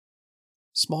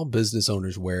Small business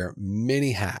owners wear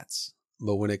many hats,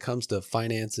 but when it comes to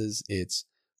finances, it's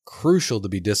crucial to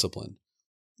be disciplined.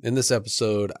 In this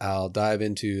episode, I'll dive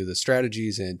into the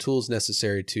strategies and tools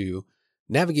necessary to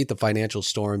navigate the financial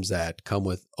storms that come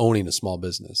with owning a small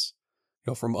business.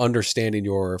 From understanding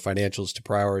your financials to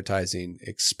prioritizing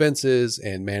expenses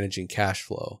and managing cash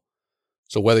flow.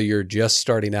 So whether you're just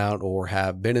starting out or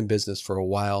have been in business for a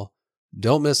while,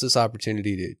 don't miss this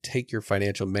opportunity to take your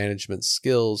financial management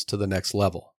skills to the next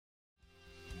level.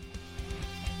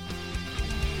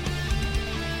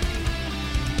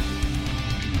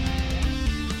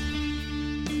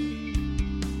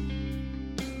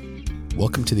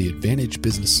 Welcome to the Advantage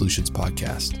Business Solutions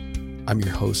Podcast. I'm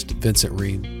your host, Vincent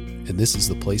Ream, and this is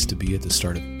the place to be at the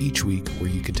start of each week where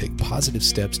you can take positive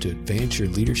steps to advance your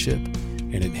leadership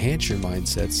and enhance your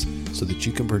mindsets so that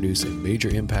you can produce a major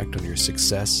impact on your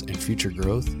success and future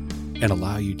growth and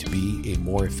allow you to be a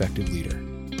more effective leader.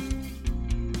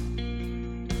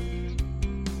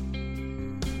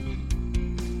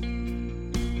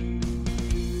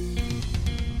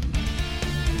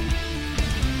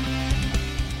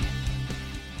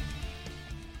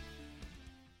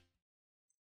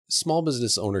 Small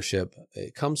business ownership,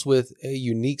 it comes with a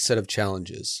unique set of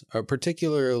challenges,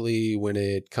 particularly when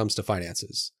it comes to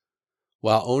finances.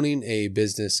 While owning a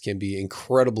business can be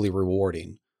incredibly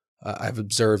rewarding, I've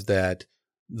observed that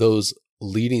those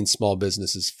leading small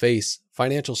businesses face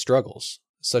financial struggles,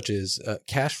 such as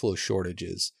cash flow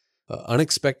shortages,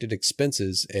 unexpected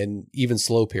expenses, and even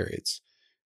slow periods.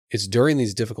 It's during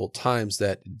these difficult times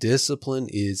that discipline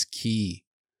is key.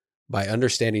 By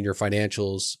understanding your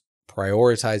financials,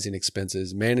 prioritizing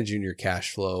expenses, managing your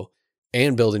cash flow,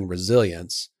 and building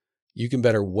resilience, you can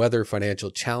better weather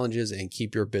financial challenges and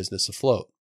keep your business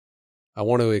afloat. I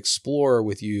want to explore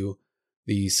with you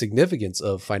the significance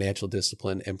of financial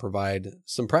discipline and provide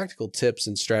some practical tips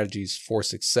and strategies for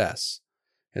success.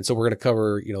 And so we're going to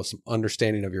cover, some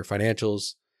understanding of your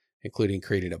financials, including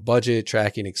creating a budget,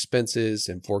 tracking expenses,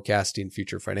 and forecasting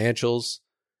future financials,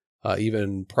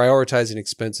 even prioritizing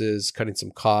expenses, cutting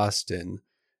some cost, and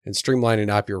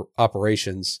streamlining your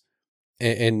operations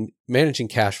and managing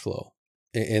cash flow.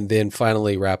 And then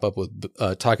finally wrap up with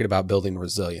talking about building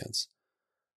resilience.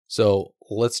 So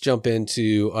let's jump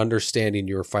into understanding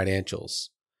your financials.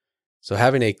 So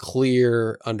having a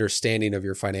clear understanding of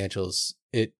your financials,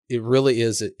 it really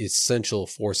is essential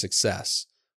for success,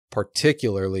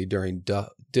 particularly during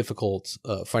difficult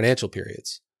financial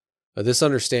periods. This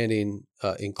understanding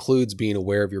includes being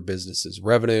aware of your business's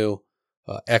revenue,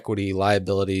 equity,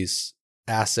 liabilities,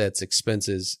 assets,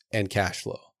 expenses, and cash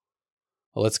flow.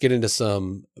 Well, let's get into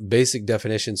some basic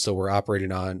definitions so we're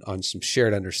operating on some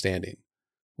shared understanding.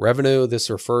 Revenue, this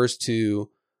refers to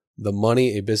the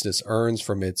money a business earns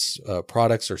from its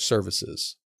products or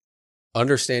services.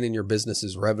 Understanding your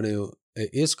business's revenue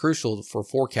is crucial for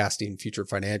forecasting future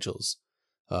financials,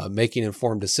 making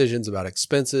informed decisions about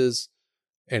expenses,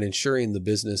 and ensuring the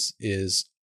business is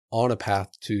on a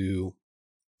path to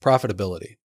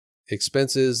profitability.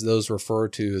 Expenses, those refer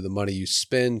to the money you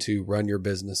spend to run your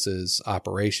business's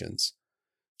operations.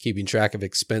 Keeping track of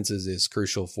expenses is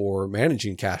crucial for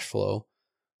managing cash flow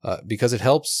because it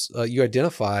helps you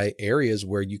identify areas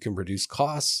where you can reduce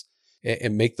costs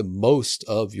and make the most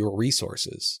of your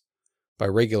resources. By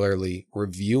regularly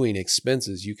reviewing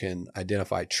expenses, you can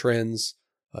identify trends,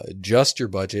 adjust your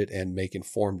budget, and make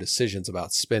informed decisions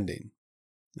about spending.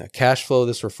 Now, cash flow,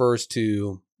 this refers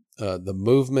to the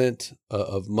movement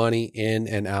of money in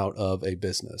and out of a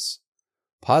business.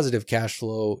 Positive cash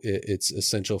flow, it's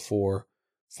essential for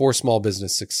small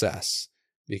business success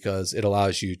because it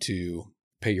allows you to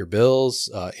pay your bills,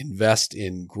 invest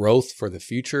in growth for the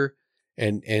future,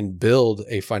 and build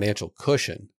a financial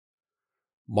cushion.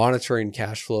 Monitoring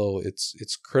cash flow, it's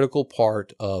a critical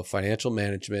part of financial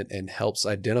management and helps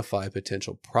identify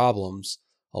potential problems,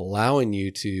 allowing you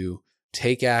to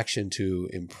take action to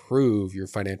improve your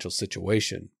financial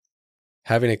situation.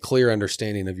 Having a clear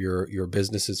understanding of your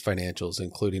business's financials,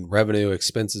 including revenue,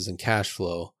 expenses, and cash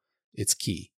flow, it's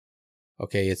key.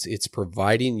 Okay, it's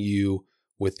providing you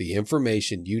with the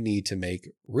information you need to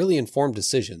make really informed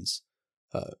decisions,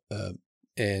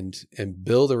 and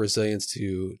build a resilience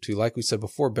to, like we said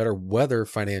before, better weather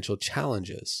financial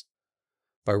challenges.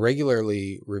 By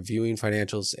regularly reviewing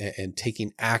financials and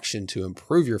taking action to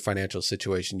improve your financial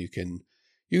situation, you can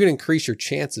increase your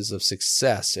chances of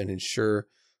success and ensure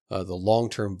the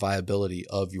long-term viability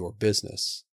of your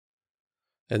business.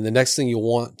 And the next thing you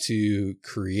want to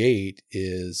create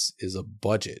is a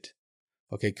budget.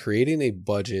 Okay, creating a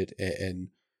budget and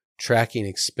tracking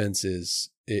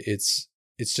expenses, it's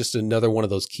just another one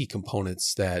of those key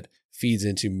components that feeds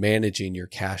into managing your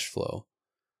cash flow.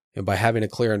 And by having a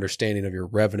clear understanding of your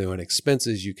revenue and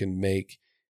expenses, you can make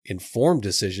informed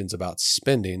decisions about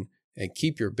spending and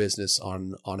keep your business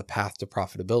on a path to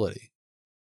profitability.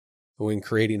 When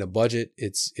creating a budget,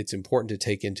 it's important to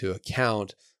take into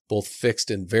account both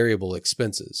fixed and variable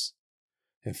expenses.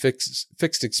 And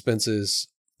fixed expenses,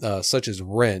 such as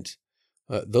rent,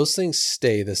 those things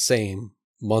stay the same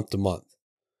month to month.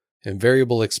 And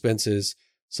variable expenses,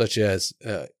 such as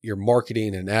your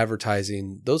marketing and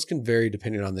advertising, those can vary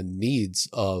depending on the needs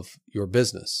of your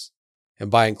business.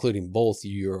 And by including both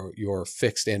your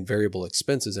fixed and variable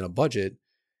expenses in a budget,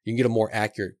 you can get a more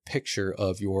accurate picture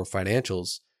of your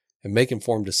financials and make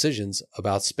informed decisions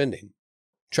about spending.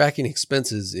 Tracking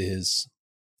expenses is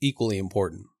equally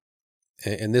important.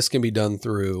 And this can be done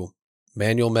through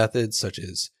manual methods such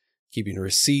as keeping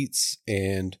receipts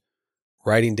and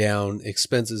writing down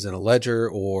expenses in a ledger,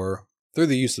 or through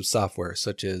the use of software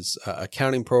such as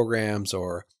accounting programs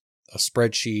or a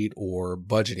spreadsheet or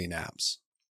budgeting apps.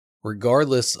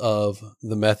 Regardless of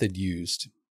the method used,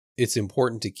 it's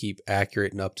important to keep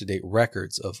accurate and up-to-date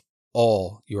records of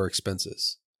all your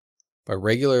expenses. By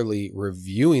regularly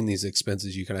reviewing these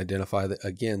expenses, you can identify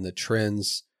the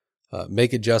trends,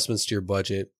 make adjustments to your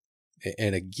budget,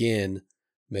 and again,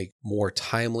 make more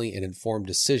timely and informed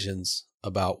decisions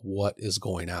about what is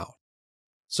going out.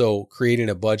 So creating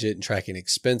a budget and tracking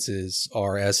expenses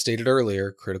are, as stated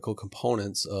earlier, critical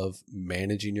components of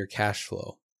managing your cash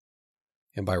flow.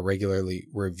 And by regularly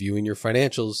reviewing your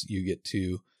financials, you get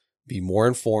to be more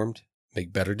informed,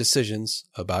 make better decisions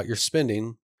about your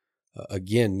spending,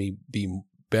 be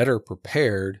better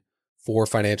prepared for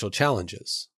financial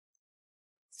challenges.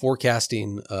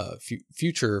 Forecasting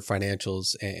future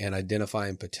financials and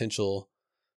identifying potential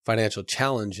financial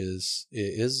challenges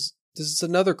this is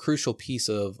another crucial piece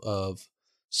of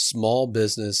small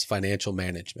business financial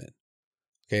management.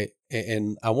 Okay,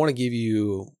 and I want to give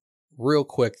you real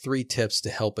quick 3 tips to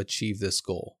help achieve this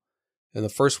goal. And the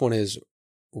first one is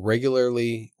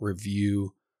regularly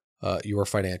review your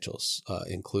financials.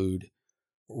 Include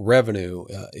revenue,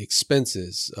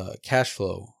 expenses, cash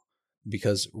flow,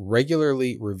 because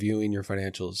regularly reviewing your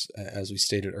financials, as we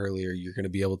stated earlier, you're going to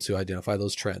be able to identify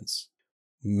those trends,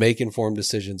 make informed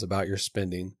decisions about your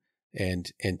spending,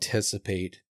 and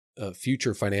anticipate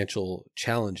future financial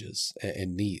challenges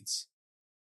and needs.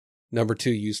 Number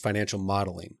 2, use financial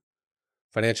modeling.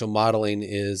 Financial modeling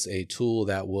is a tool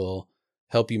that will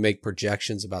help you make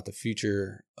projections about the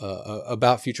future,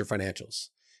 about future financials.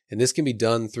 And this can be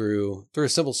done through a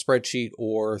simple spreadsheet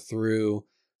or through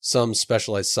some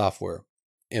specialized software.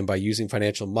 And by using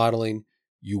financial modeling,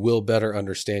 you will better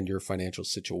understand your financial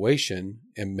situation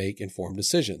and make informed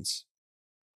decisions.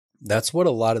 That's what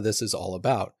a lot of this is all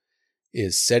about,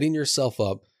 is setting yourself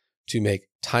up to make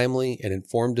timely and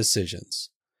informed decisions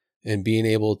and being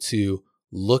able to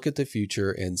look at the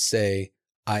future and say,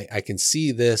 I can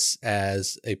see this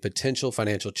as a potential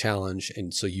financial challenge,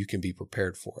 and so you can be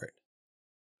prepared for it.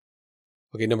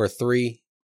 Okay, number 3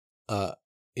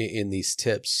 in these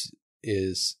tips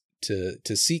is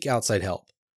to seek outside help.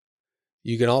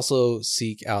 You can also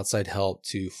seek outside help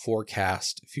to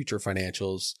forecast future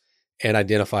financials and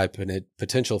identify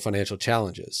potential financial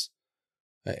challenges.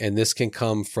 And this can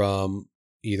come from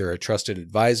either a trusted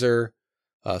advisor,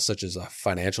 such as a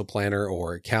financial planner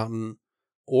or accountant,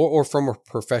 or from a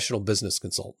professional business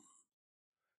consultant.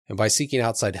 And by seeking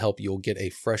outside help, you'll get a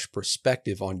fresh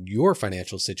perspective on your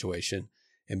financial situation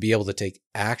and be able to take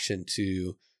action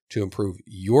to improve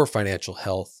your financial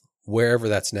health wherever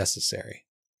that's necessary.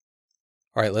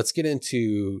 All right, let's get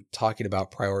into talking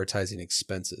about prioritizing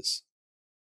expenses.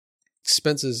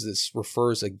 Expenses, this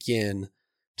refers again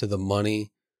to the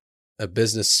money a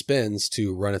business spends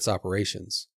to run its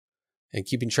operations. And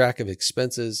keeping track of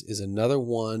expenses is another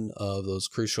one of those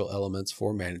crucial elements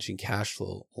for managing cash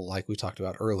flow, like we talked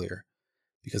about earlier,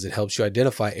 because it helps you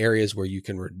identify areas where you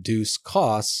can reduce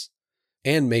costs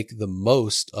and make the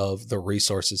most of the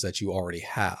resources that you already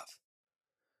have.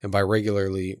 And by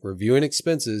regularly reviewing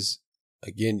expenses,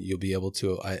 again, you'll be able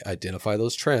to identify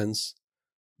those trends,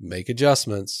 make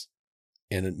adjustments,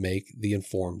 and make the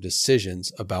informed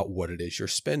decisions about what it is you're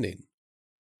spending.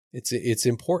 It's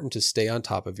important to stay on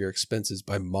top of your expenses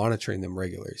by monitoring them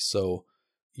regularly so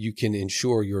you can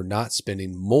ensure you're not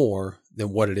spending more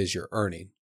than what it is you're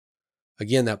earning.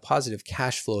 Again, that positive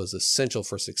cash flow is essential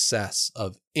for success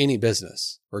of any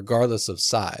business, regardless of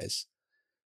size,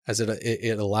 as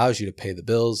it allows you to pay the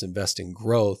bills, invest in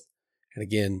growth, and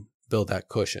again, build that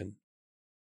cushion.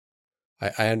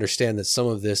 I understand that some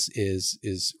of this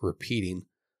is repeating,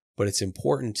 but it's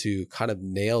important to kind of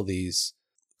nail these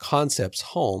concepts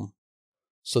home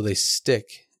so they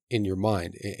stick in your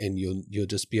mind, and you'll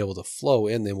just be able to flow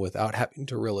in them without having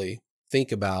to really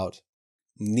think about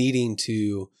needing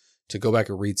to go back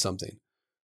and read something.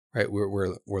 Right?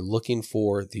 We're looking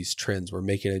for these trends. We're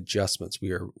making adjustments.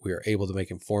 We are able to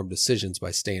make informed decisions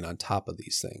by staying on top of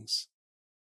these things.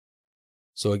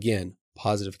 So again,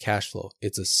 positive cash flow,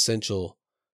 it's essential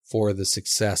for the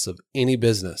success of any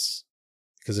business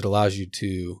because it allows you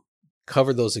to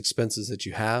cover those expenses that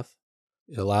you have.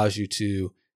 It allows you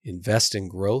to invest in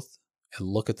growth and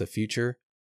look at the future.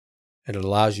 And it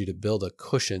allows you to build a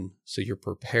cushion so you're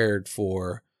prepared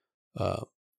for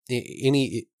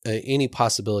any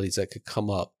possibilities that could come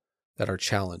up that are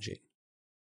challenging.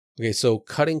 Okay, so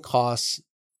cutting costs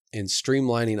and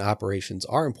streamlining operations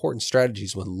are important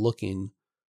strategies when looking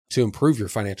to improve your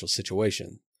financial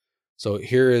situation. So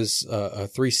here is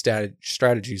 3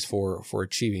 strategies for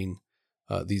achieving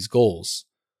these goals.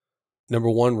 Number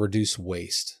 1, reduce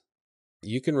waste.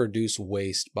 You can reduce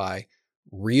waste by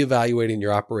reevaluating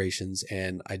your operations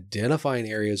and identifying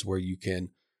areas where you can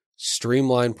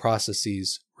streamline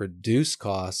processes, reduce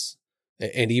costs,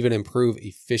 and even improve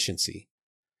efficiency.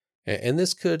 And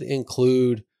this could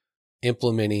include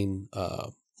implementing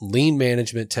lean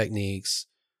management techniques,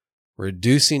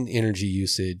 reducing energy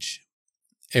usage,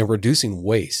 and reducing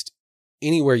waste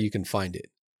anywhere you can find it.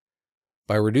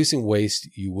 By reducing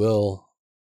waste, you will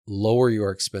lower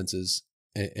your expenses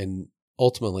and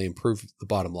ultimately improve the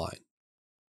bottom line.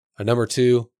 Number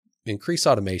 2, increase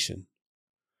automation.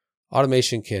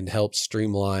 Automation can help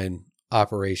streamline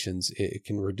operations. It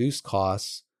can reduce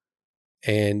costs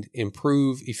and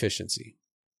improve efficiency.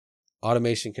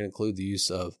 Automation can include the use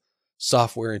of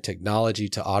software and technology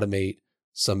to automate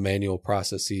some manual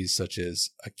processes such as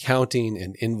accounting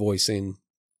and invoicing,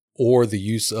 or the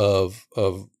use of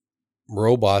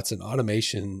robots and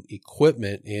automation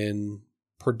equipment in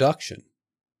production.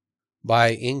 By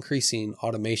increasing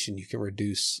automation, you can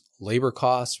reduce labor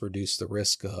costs, reduce the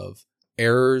risk of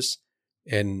errors,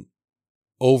 and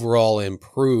overall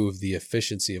improve the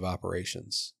efficiency of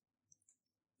operations.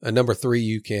 And number 3,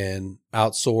 you can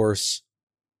outsource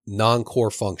non-core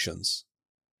functions.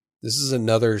 This is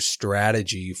another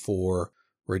strategy for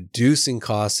reducing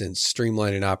costs and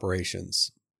streamlining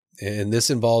operations. And this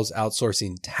involves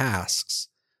outsourcing tasks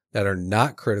that are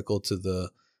not critical to the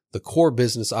core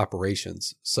business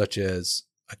operations, such as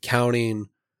accounting,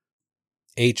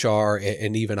 HR,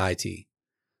 and even IT.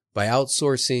 By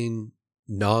outsourcing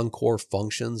non-core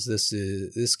functions,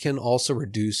 this can also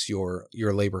reduce your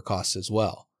labor costs as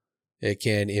well. It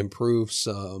can improve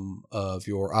some of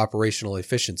your operational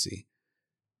efficiency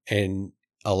and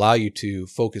allow you to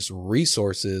focus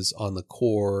resources on the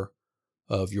core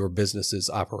of your business's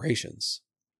operations.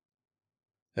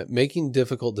 Making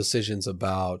difficult decisions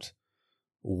about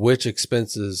which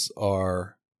expenses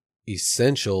are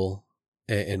essential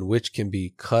and which can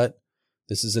be cut.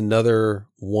 This is another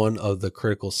one of the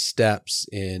critical steps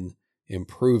in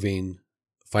improving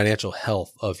financial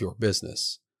health of your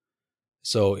business.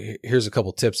 So here's a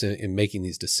couple tips in making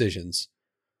these decisions.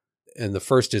 And the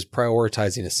first is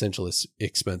prioritizing essential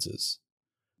expenses.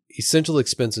 Essential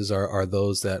expenses are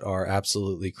those that are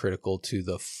absolutely critical to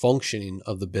the functioning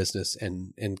of the business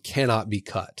and cannot be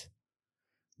cut.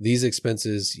 These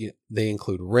expenses, they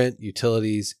include rent,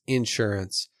 utilities,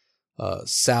 insurance,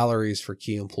 salaries for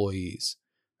key employees.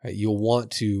 Right? You'll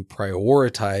want to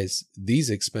prioritize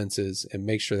these expenses and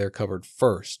make sure they're covered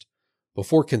first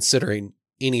before considering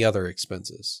any other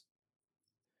expenses.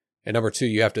 And number 2,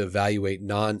 you have to evaluate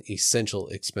non-essential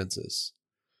expenses.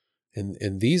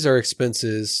 And these are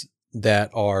expenses that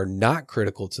are not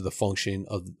critical to the functioning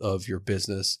of your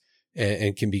business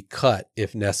and can be cut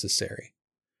if necessary.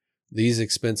 These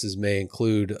expenses may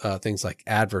include things like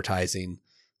advertising,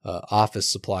 office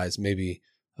supplies, maybe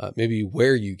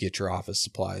where you get your office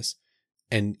supplies,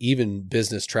 and even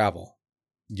business travel.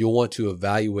 You'll want to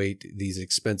evaluate these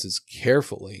expenses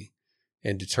carefully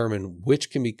and determine which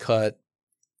can be cut,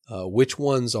 which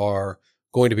ones are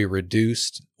going to be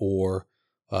reduced or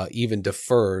even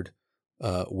deferred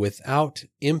without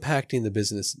impacting the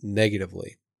business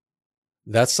negatively.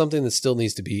 That's something that still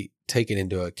needs to be taken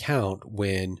into account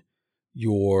when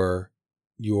you're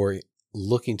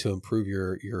looking to improve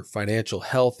your financial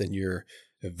health and you're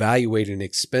evaluating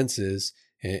expenses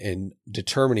and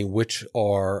determining which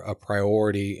are a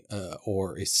priority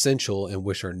or essential and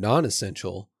which are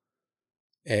non-essential,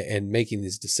 and making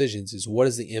these decisions is what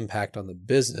is the impact on the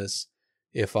business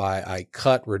if I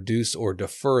cut, reduce, or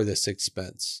defer this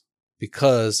expense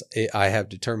because I have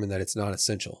determined that it's not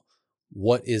essential.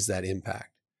 What is that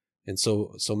impact? And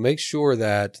so make sure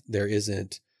that there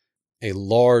isn't a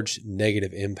large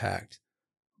negative impact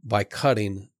by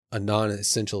cutting a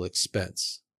non-essential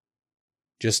expense.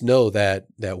 Just know that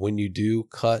when you do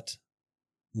cut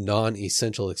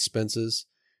non-essential expenses,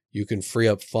 you can free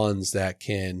up funds that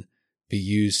can be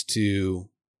used to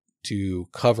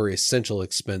cover essential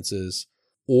expenses,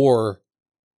 or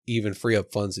even free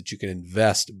up funds that you can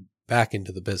invest back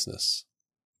into the business.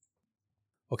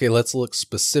 Okay, let's look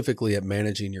specifically at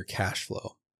managing your cash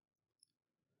flow.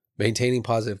 Maintaining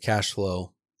positive cash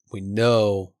flow, we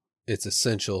know it's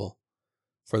essential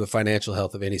for the financial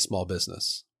health of any small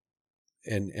business.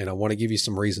 And I want to give you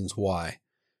some reasons why.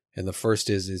 And the first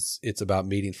is it's about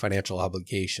meeting financial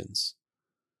obligations.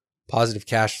 Positive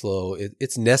cash flow,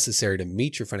 it's necessary to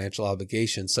meet your financial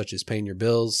obligations, such as paying your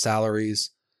bills,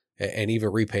 salaries, and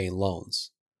even repaying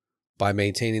loans. By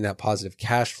maintaining that positive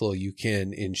cash flow, you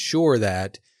can ensure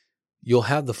that you'll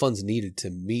have the funds needed to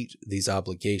meet these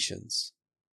obligations.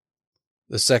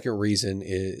 The second reason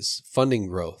is funding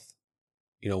growth.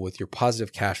 With your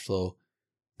positive cash flow,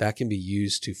 that can be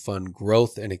used to fund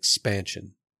growth and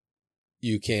expansion.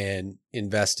 You can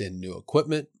invest in new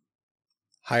equipment,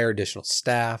 hire additional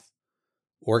staff,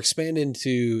 or expand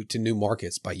into new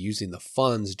markets by using the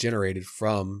funds generated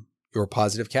from your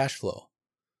positive cash flow.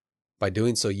 By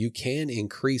doing so, you can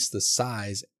increase the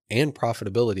size and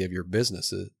profitability of your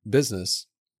business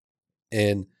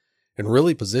and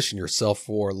really position yourself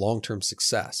for long-term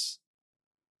success.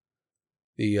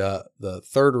 The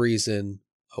third reason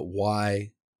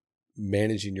why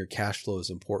managing your cash flow is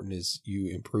important is you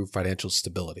improve financial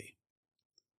stability.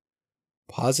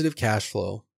 Positive cash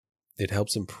flow, it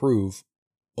helps improve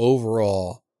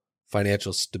overall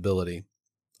financial stability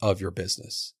of your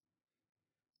business.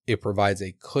 It provides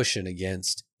a cushion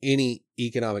against any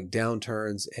economic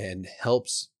downturns and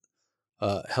helps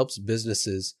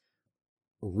businesses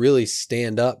really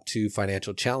stand up to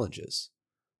financial challenges.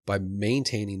 By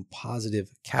maintaining positive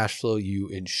cash flow, you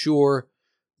ensure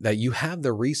that you have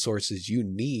the resources you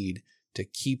need to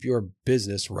keep your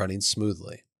business running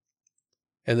smoothly.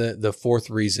 And the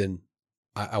fourth reason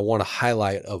I want to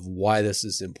highlight of why this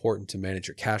is important to manage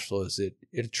your cash flow is it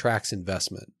attracts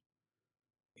investment.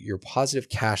 Your positive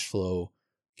cash flow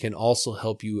can also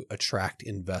help you attract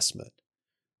investment.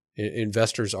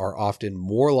 Investors are often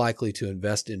more likely to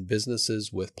invest in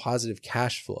businesses with positive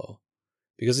cash flow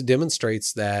because it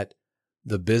demonstrates that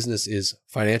the business is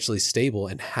financially stable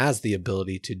and has the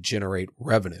ability to generate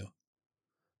revenue.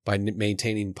 By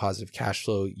maintaining positive cash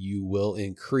flow, you will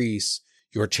increase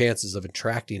your chances of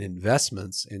attracting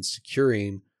investments and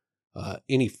securing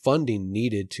any funding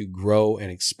needed to grow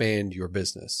and expand your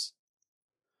business.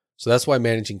 So that's why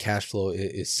managing cash flow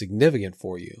is significant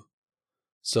for you.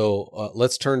 So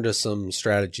let's turn to some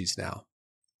strategies now.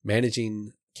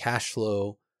 Managing cash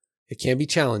flow, it can be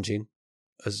challenging,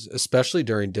 especially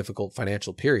during difficult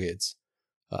financial periods.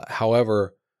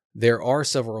 However, there are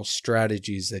several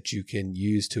strategies that you can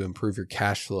use to improve your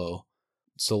cash flow.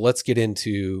 So let's get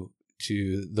into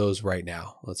those right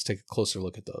now. Let's take a closer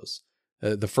look at those.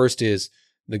 The first is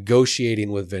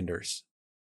negotiating with vendors.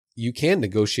 You can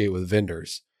negotiate with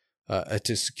vendors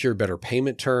to secure better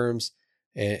payment terms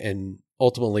and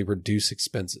ultimately reduce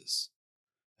expenses.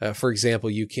 For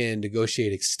example, you can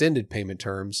negotiate extended payment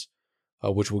terms,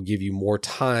 which will give you more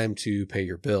time to pay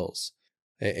your bills.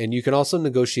 And you can also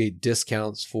negotiate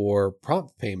discounts for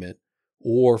prompt payment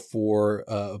or for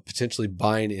potentially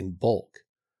buying in bulk.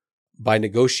 By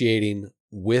negotiating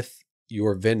with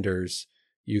your vendors,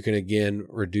 you can again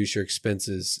reduce your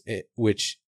expenses,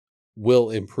 which will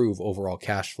improve overall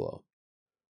cash flow.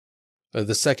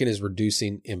 The second is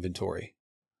reducing inventory.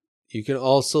 You can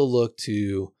also look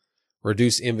to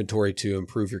reduce inventory to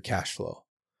improve your cash flow.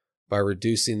 By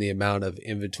reducing the amount of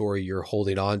inventory you're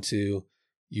holding on to,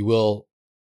 you will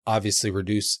obviously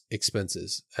reduce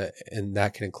expenses, and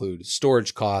that can include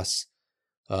storage costs,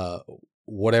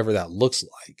 whatever that looks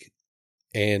like,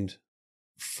 and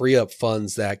free up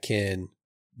funds that can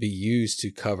be used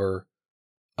to cover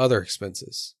other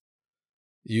expenses.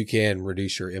 You can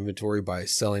reduce your inventory by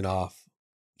selling off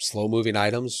slow-moving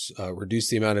items, reduce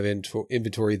the amount of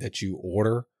inventory that you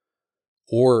order,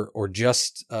 or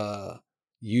just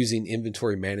using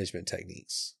inventory management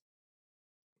techniques.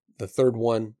 The third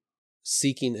one,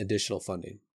 seeking additional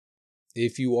funding.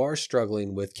 If you are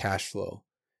struggling with cash flow,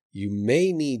 you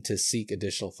may need to seek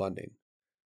additional funding.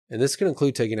 And this can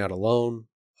include taking out a loan,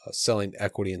 selling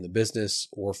equity in the business,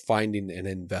 or finding an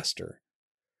investor.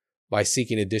 By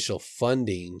seeking additional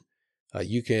funding,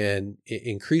 you can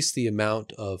increase the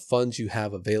amount of funds you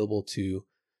have available to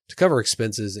cover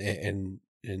expenses and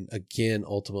again,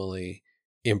 ultimately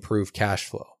improve cash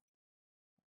flow.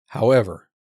 However,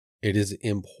 it is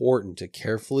important to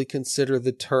carefully consider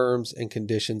the terms and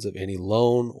conditions of any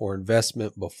loan or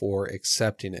investment before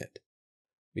accepting it.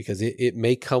 because it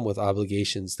may come with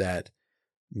obligations that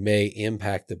may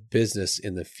impact the business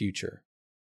in the future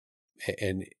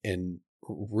and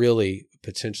really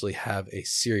potentially have a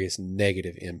serious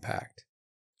negative impact.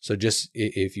 So just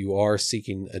if you are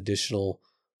seeking additional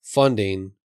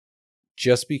funding,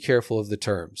 just be careful of the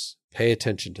terms. Pay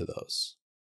attention to those.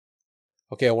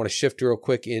 Okay, I want to shift real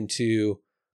quick into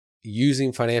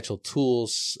using financial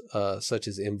tools such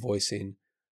as invoicing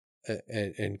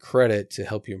and credit to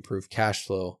help you improve cash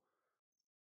flow.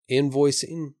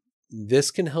 Invoicing,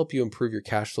 this can help you improve your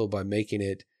cash flow by making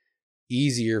it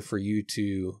easier for you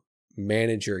to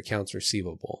manage your accounts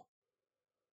receivable.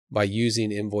 By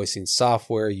using invoicing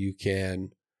software, you'll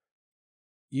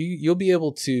be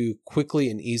able to quickly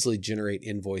and easily generate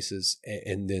invoices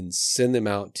and then send them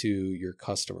out to your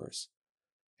customers.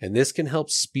 And this can help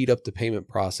speed up the payment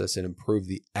process and improve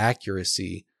the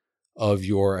accuracy of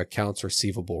your accounts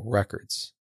receivable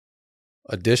records.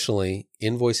 Additionally,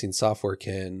 invoicing software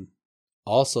can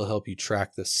also help you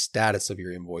track the status of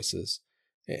your invoices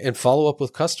and follow up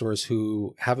with customers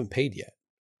who haven't paid yet.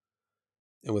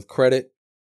 And with credit,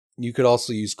 you could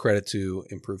also use credit to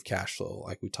improve cash flow,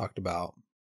 like we talked about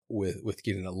with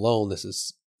getting a loan. This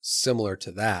is similar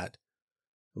to that.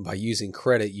 And by using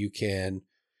credit, you can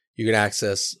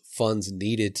access funds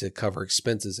needed to cover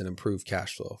expenses and improve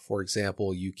cash flow. For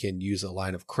example, you can use a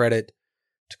line of credit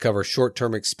to cover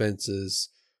short-term expenses,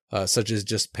 such as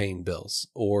just paying bills,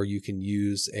 or you can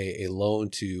use a loan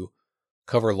to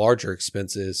cover larger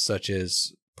expenses, such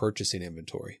as purchasing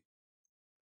inventory.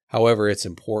 However, it's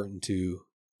important to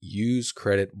use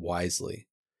credit wisely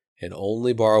and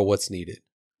only borrow what's needed,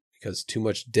 because too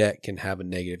much debt can have a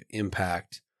negative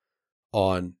impact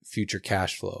on future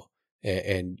cash flow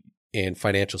and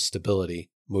financial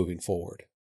stability moving forward.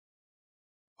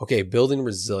 Okay, building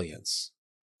resilience.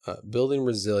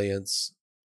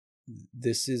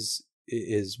 This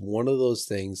is one of those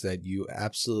things that you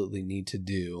absolutely need to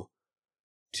do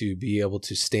to be able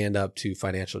to stand up to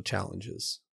financial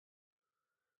challenges.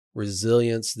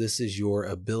 Resilience, this is your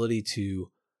ability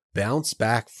to bounce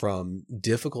back from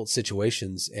difficult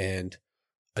situations and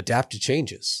adapt to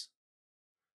changes.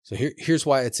 So here's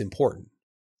why it's important.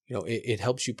 It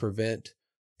helps you prevent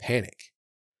panic.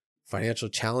 Financial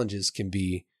challenges can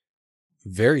be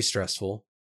very stressful,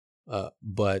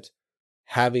 but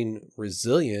having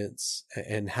resilience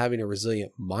and having a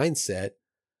resilient mindset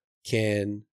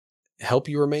can help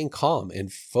you remain calm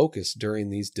and focused during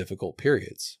these difficult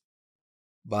periods.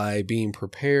 By being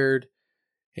prepared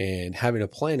and having a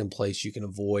plan in place, you can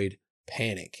avoid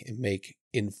panic and make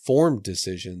informed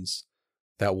decisions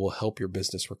that will help your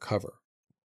business recover.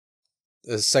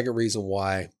 The second reason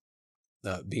why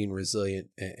being resilient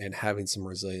and having some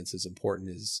resilience is important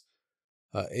is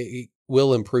it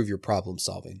will improve your problem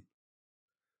solving.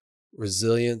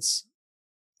 Resilience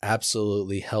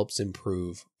absolutely helps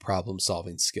improve problem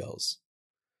solving skills.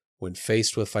 When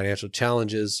faced with financial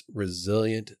challenges,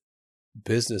 resilient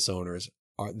business owners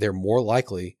they're more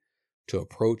likely to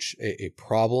approach a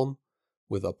problem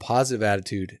with a positive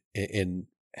attitude and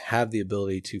have the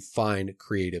ability to find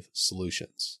creative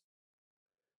solutions.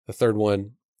 The third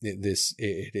one,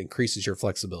 it increases your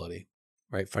flexibility,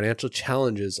 right? Financial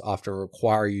challenges often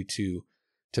require you to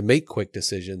make quick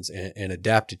decisions and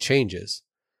adapt to changes,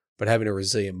 but having a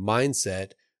resilient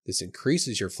mindset, this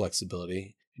increases your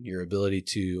flexibility and your ability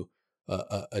to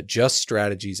adjust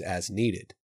strategies as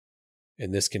needed.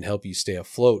 And this can help you stay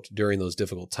afloat during those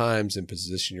difficult times and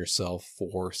position yourself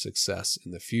for success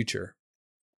in the future.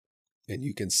 And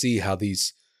you can see how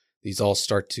these all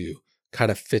start to kind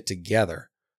of fit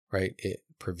together, right?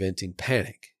 Preventing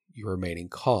panic, you're remaining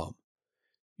calm.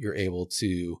 You're able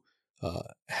to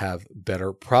have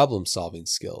better problem solving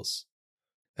skills.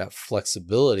 That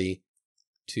flexibility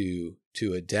to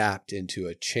adapt into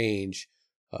a change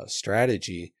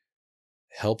strategy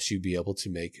helps you be able to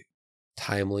make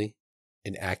timely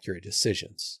and accurate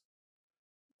decisions.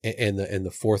 And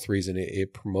the fourth reason,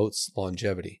 it promotes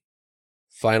longevity.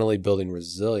 Finally, building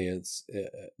resilience,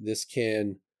 this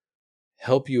can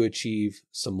help you achieve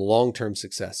some long-term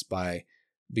success by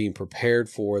being prepared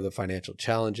for the financial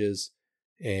challenges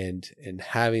and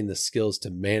having the skills to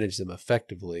manage them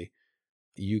effectively.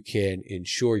 You can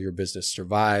ensure your business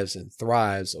survives and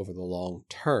thrives over the long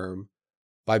term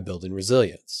by building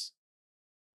resilience.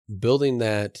 Building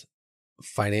that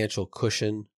financial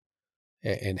cushion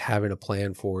and having a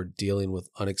plan for dealing with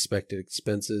unexpected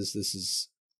expenses. This is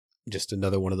just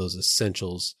another one of those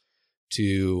essentials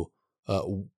to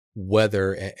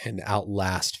weather and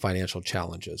outlast financial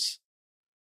challenges.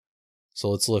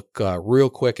 So let's look real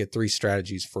quick at 3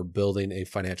 strategies for building a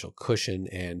financial cushion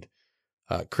and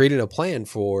creating a plan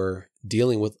for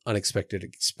dealing with unexpected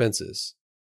expenses.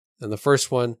 And the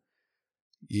first one,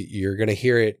 you're going to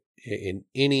hear it in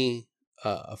any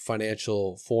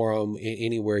financial forum,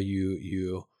 anywhere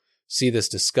you see this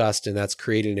discussed, and that's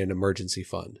creating an emergency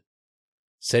fund.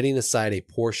 Setting aside a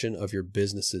portion of your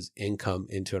business's income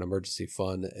into an emergency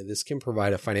fund, this can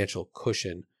provide a financial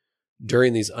cushion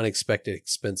during these unexpected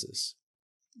expenses,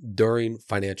 during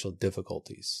financial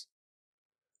difficulties.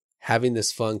 Having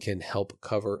this fund can help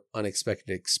cover unexpected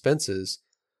expenses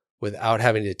without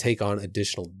having to take on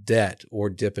additional debt or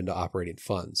dip into operating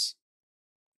funds.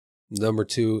 Number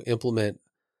 2, implement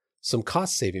some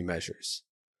cost-saving measures.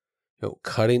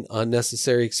 Cutting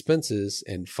unnecessary expenses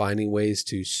and finding ways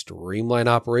to streamline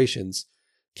operations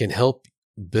can help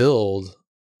build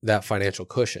that financial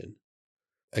cushion.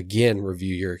 Again,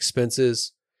 review your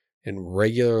expenses and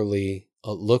regularly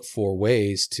look for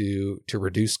ways to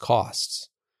reduce costs,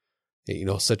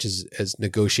 such as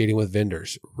negotiating with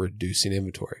vendors, reducing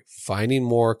inventory, finding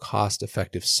more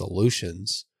cost-effective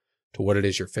solutions to what it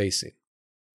is you're facing.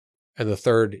 And the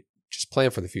third, just plan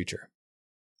for the future.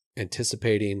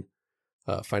 Anticipating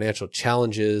financial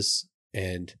challenges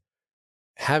and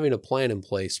having a plan in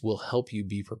place will help you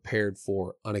be prepared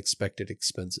for unexpected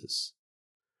expenses.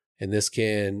 And this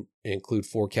can include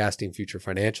forecasting future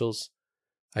financials,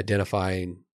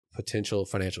 identifying potential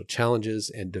financial challenges,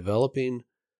 and developing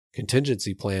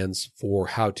contingency plans for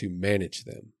how to manage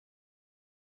them.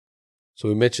 So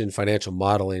we mentioned financial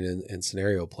modeling and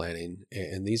scenario planning,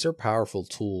 and these are powerful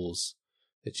tools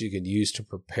that you can use to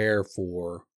prepare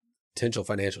for potential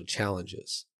financial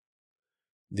challenges.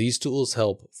 These tools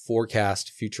help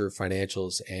forecast future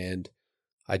financials and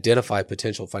identify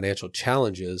potential financial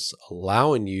challenges,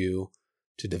 allowing you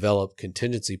to develop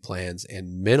contingency plans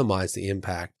and minimize the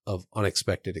impact of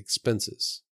unexpected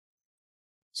expenses.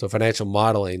 So financial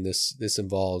modeling, this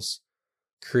involves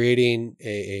creating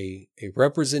a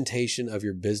representation of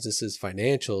your business's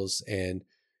financials and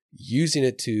using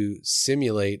it to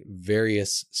simulate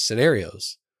various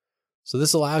scenarios. So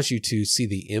this allows you to see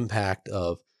the impact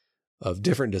of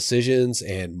different decisions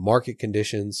and market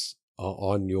conditions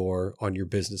on your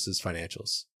business's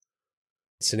financials.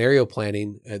 Scenario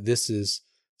planning, this is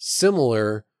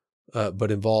similar,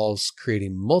 but involves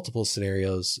creating multiple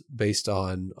scenarios based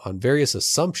on various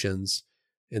assumptions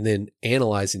and then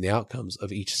analyzing the outcomes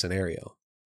of each scenario.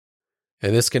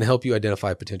 And this can help you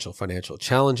identify potential financial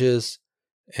challenges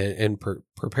and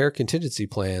prepare contingency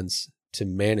plans to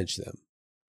manage them.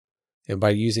 And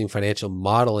by using financial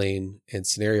modeling and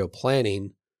scenario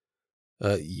planning,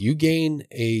 you gain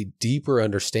a deeper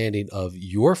understanding of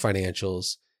your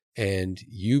financials and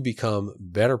you become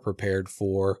better prepared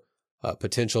for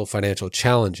potential financial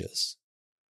challenges.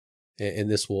 And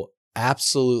this will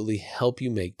absolutely help you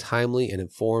make timely and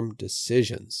informed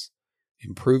decisions,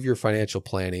 improve your financial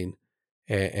planning,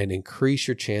 and increase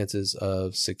your chances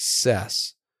of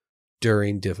success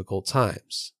during difficult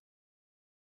times.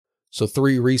 So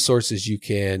 3 resources you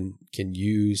can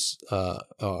use.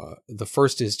 The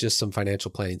first is just some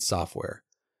financial planning software.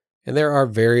 And there are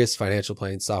various financial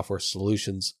planning software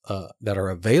solutions that are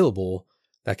available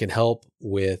that can help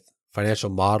with financial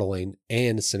modeling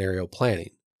and scenario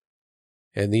planning.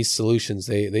 And these solutions,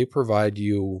 they provide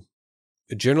you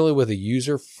generally with a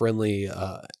user-friendly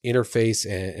interface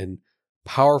and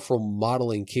powerful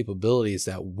modeling capabilities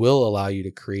that will allow you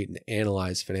to create and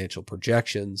analyze financial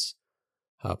projections,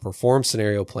 perform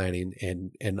scenario planning,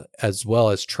 and as well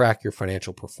as track your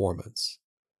financial performance.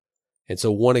 And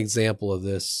so one example of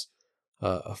this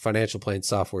financial planning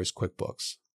software is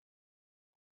QuickBooks.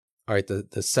 All right,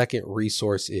 the second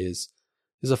resource is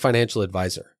a financial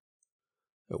advisor.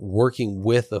 Working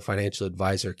with a financial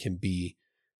advisor can be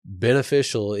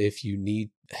beneficial if you need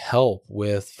help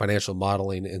with financial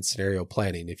modeling and scenario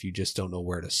planning, if you just don't know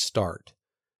where to start.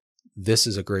 This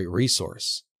is a great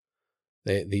resource.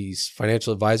 These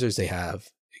financial advisors, they have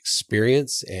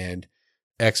experience and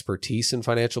expertise in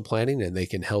financial planning, and they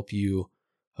can help you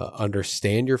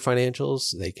understand your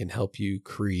financials. They can help you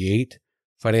create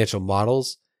financial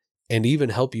models and even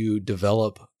help you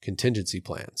develop contingency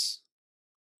plans.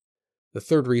 The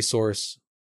third resource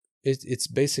is it's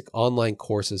basic online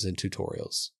courses and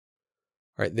tutorials.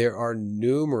 All right, there are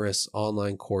numerous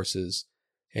online courses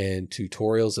and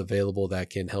tutorials available that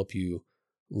can help you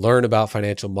learn about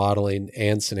financial modeling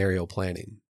and scenario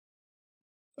planning.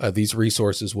 These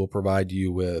resources will provide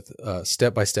you with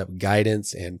step-by-step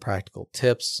guidance and practical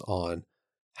tips on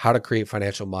how to create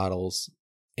financial models,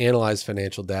 analyze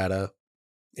financial data,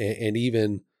 and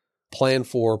even plan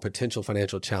for potential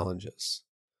financial challenges.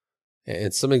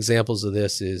 And some examples of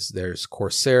this is there's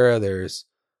Coursera, there's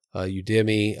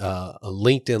Udemy,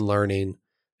 LinkedIn Learning,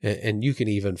 And you can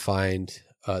even find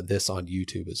this on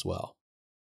YouTube as well.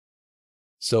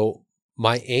 So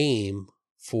my aim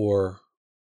for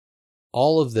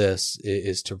all of this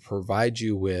is to provide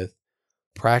you with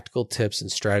practical tips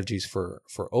and strategies for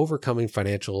overcoming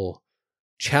financial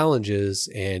challenges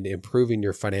and improving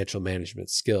your financial management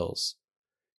skills.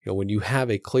 When you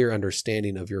have a clear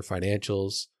understanding of your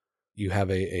financials, you have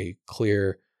a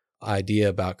clear idea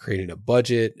about creating a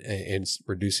budget and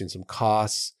reducing some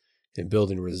costs and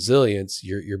building resilience,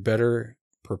 you're better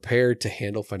prepared to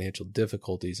handle financial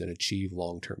difficulties and achieve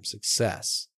long-term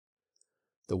success.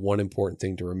 The one important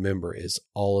thing to remember is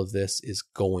all of this is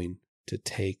going to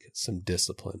take some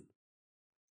discipline.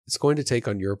 It's going to take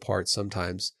on your part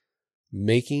sometimes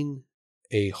making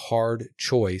a hard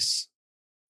choice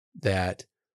that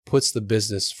puts the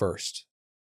business first.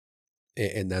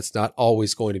 And that's not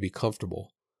always going to be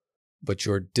comfortable, but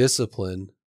your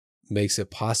discipline makes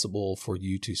it possible for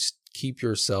you to keep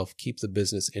the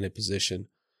business in a position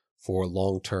for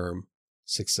long-term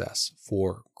success,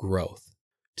 for growth,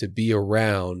 to be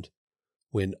around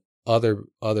when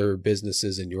other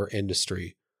businesses in your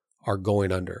industry are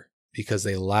going under because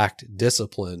they lacked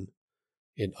discipline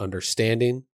in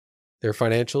understanding their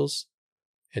financials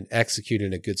and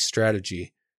executing a good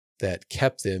strategy that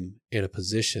kept them in a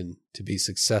position to be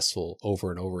successful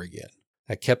over and over again.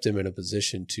 That kept them in a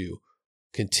position to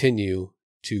continue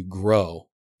to grow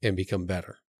and become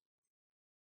better.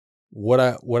 What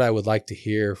I would like to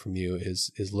hear from you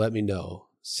is let me know.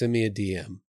 Send me a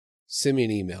DM, send me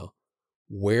an email.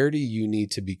 Where do you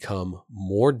need to become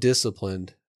more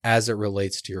disciplined as it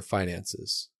relates to your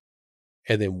finances?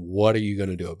 And then what are you going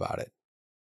to do about it?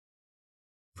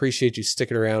 Appreciate you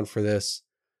sticking around for this.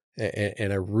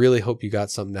 And I really hope you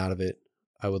got something out of it.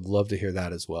 I would love to hear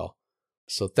that as well.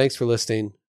 So thanks for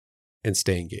listening and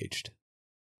stay engaged.